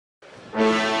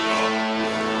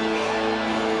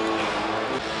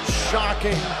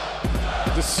shocking,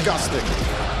 disgusting.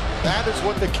 That is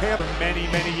what the camp for many,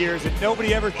 many years, and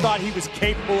nobody ever thought he was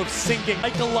capable of sinking.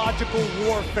 Psychological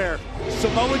warfare.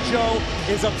 Samoa Joe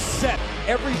is upset.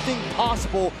 Everything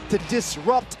possible to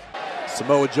disrupt.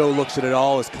 Samoa Joe looks at it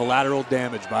all as collateral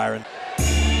damage, Byron.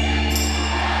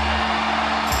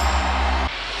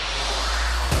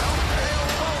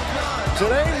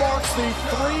 Today marks the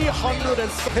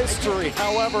 300th history.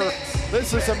 However,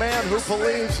 this is a man who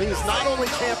believes he's not only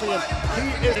champion,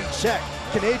 he is in check.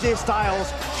 Can AJ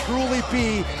Styles truly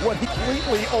be what he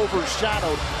completely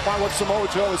overshadowed by what Samoa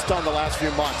Joe has done the last few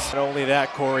months? Not only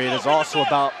that, Corey, it is also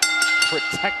about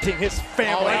protecting his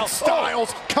family.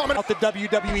 Styles coming out the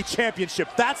WWE Championship.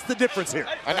 That's the difference here.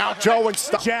 And now Joe and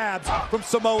Styles. Jabs from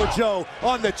Samoa Joe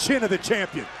on the chin of the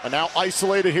champion. And now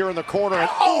isolated here in the corner. And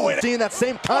seeing that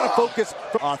same kind of focus.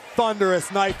 A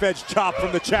thunderous knife-edge chop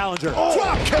from the challenger.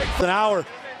 Drop kick. An hour.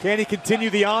 Can he continue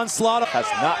the onslaught? Has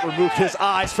not removed his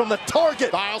eyes from the target.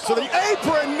 Styles to the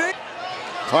apron. Nick.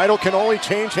 Title can only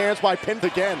change hands by pin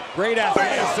again. Great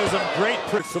athleticism, great.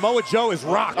 Samoa Joe is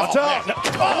rocked.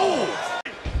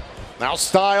 Now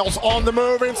Styles on the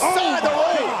move inside the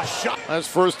ring. As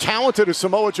for as talented as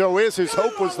Samoa Joe is, his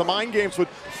hope was the mind games would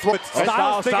flip.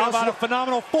 Styles thinking about a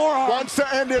phenomenal forearm. Wants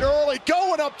to end it early,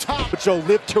 going up top. But Joe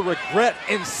lived to regret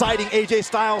inciting AJ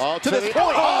Styles to this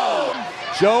point.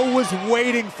 Joe was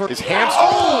waiting for his hands.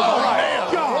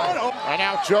 And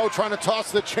now Joe trying to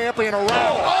toss the champion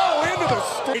around. Into the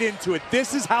straight into it.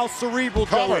 This is how cerebral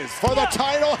Joe is. For the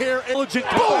title here. Intelligent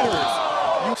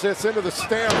competitors. This into the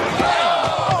stair.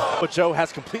 But Joe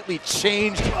has completely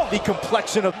changed the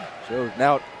complexion of Joe.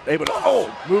 Now able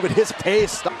to move at his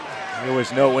pace. You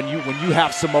always know when you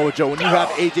have Samoa Joe, when you have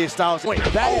AJ Styles. Wait,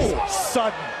 that is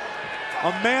sudden.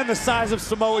 A man the size of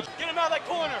Samoa Joe. Get him out of that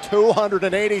corner.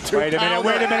 282 Wait a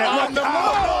minute.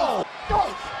 Look,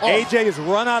 AJ has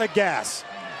run out of gas.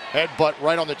 Headbutt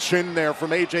right on the chin there from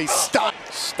AJ Styles.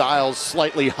 Styles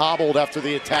slightly hobbled after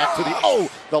the attack to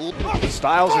the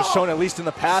Styles has shown, at least in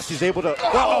the past, he's able to.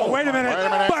 Wait a minute.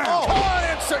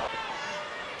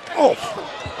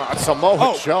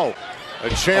 Samoa Joe, a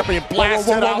champion,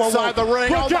 blasted outside the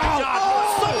ring. Look out!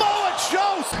 Samoa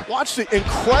Joe! Watch the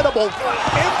incredible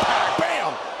impact.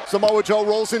 Bam! Samoa Joe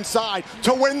rolls inside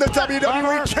to win the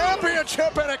WWE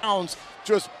Championship, and it counts.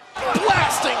 Just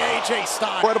blasting AJ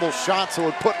Styles. Incredible shots that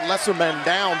would put lesser men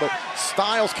down, but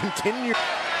Styles continued.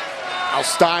 Now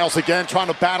Styles again trying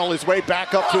to battle his way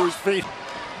back up to his feet.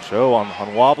 Joe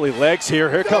on wobbly legs here.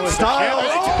 Here comes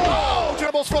Styles.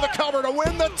 Dribbles for the cover to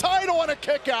win the title, and a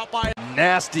kick out by a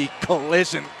nasty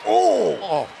collision.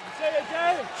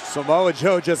 Samoa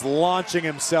Joe just launching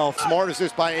himself. Smart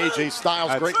assist by AJ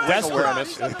Styles. Great ring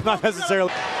awareness. Not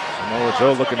necessarily. Samoa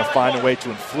Joe looking to find a way to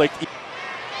inflict.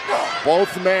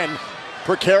 Both men,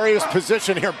 precarious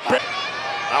position here.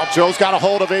 Now Joe's got a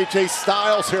hold of AJ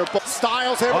Styles here.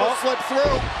 Styles able to slip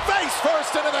through. Face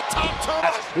first into the top turn.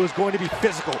 It was going to be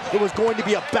physical. It was going to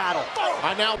be a battle.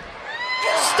 And now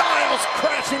Styles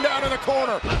crashing down in the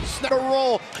corner. Snap a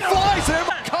roll. Flies him.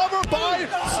 Covered by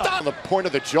Styles. On the point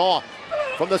of the jaw.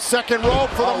 From the second rope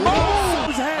for the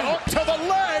move. Up to the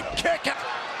leg. Kick out.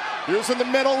 Here's in the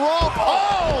middle rope.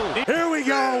 Here we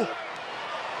go.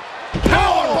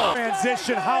 Powerbomb.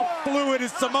 Transition, how fluid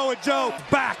is Samoa Joe?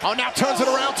 Back. Now turns it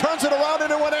around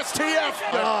into an STF.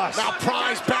 Now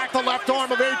pries back the left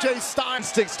arm of AJ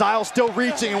Styles. Styles still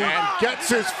reaching and gets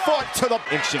his foot to the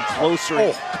inching closer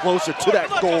and closer to that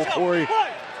goal, Corey.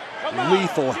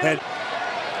 Lethal head.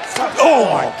 Oh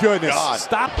my goodness.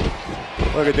 Stop.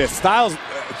 Look at this. Styles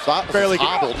barely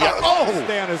hobbled.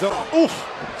 Stay on his own. Oof.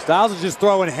 Styles is just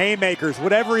throwing haymakers,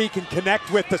 whatever he can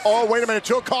connect with. Wait a minute,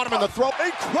 Joe caught him in the throat.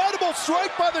 Incredible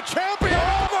strike by the champion.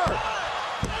 Over.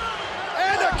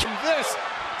 And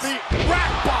the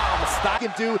rack bomb. Styles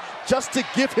can do just to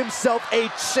give himself a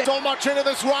chance. So much into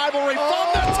this rivalry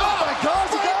from the top.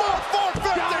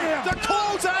 450. The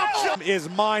closeout is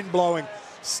mind-blowing.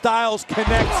 Styles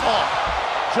connects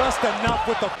just enough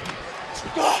with the.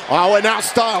 And now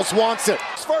Styles wants it.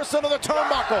 First into the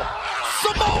turnbuckle.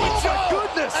 Samoa Joe,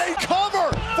 a cover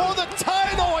for the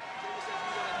title.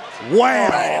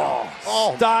 Wow!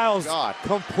 Styles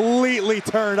completely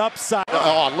turned upside.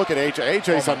 Look at AJ.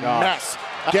 AJ's a mess.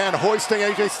 Again, hoisting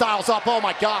AJ Styles up. Oh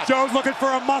my God! Joe's looking for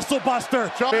a muscle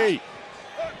buster. Oh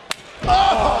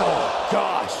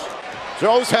gosh!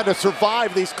 Joe's had to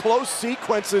survive these close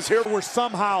sequences here. We're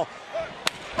somehow,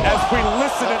 as we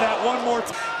listen to that one more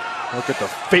time. Look at the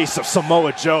face of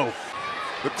Samoa Joe.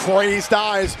 The crazed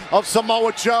eyes of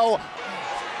Samoa Joe.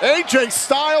 AJ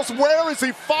Styles, where is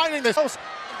he finding this?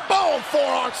 Boom,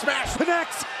 forearm smash.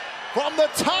 Connects from the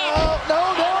top.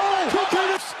 No.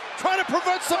 trying to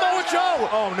prevent Samoa Joe.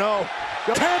 Oh no.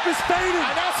 The tap is fading.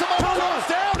 And now Samoa Joe's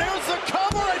down. Here's the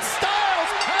cover, and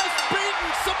Styles has beaten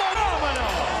Samoa Joe.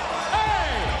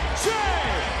 AJ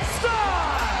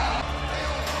Styles.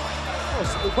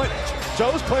 But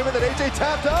Joe's claiming that AJ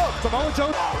tapped out. Samoa Joe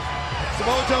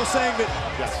saying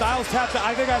that Styles tapped out.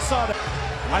 I think I saw that.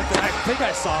 I think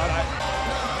I saw it.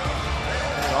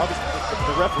 Obviously,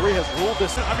 the referee has ruled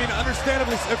this. I mean,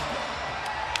 understandably.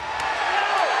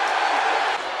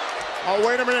 Oh,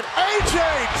 wait a minute. AJ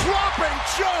dropping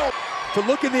Joe. To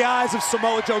look in the eyes of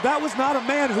Samoa Joe, that was not a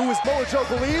man who was. Samoa Joe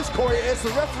believes, Corey, it's the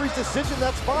referee's decision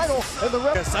that's final. And the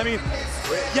Yes, I mean,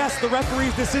 yes, the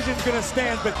referee's decision is going to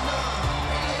stand, but.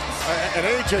 And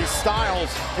AJ Styles,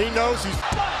 he knows he's.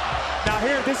 Now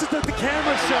here, this is what the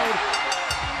camera showed.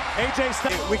 AJ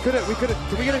Styles. We could have.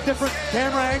 Can we get a different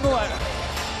camera angle? I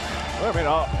mean,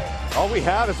 all we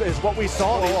have is what we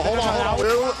saw. Hold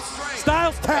on.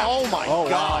 Styles tap. Oh my God.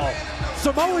 Wow.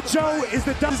 Samoa Joe is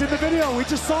in the video. We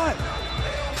just saw it.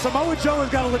 Samoa Joe has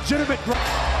got a legitimate.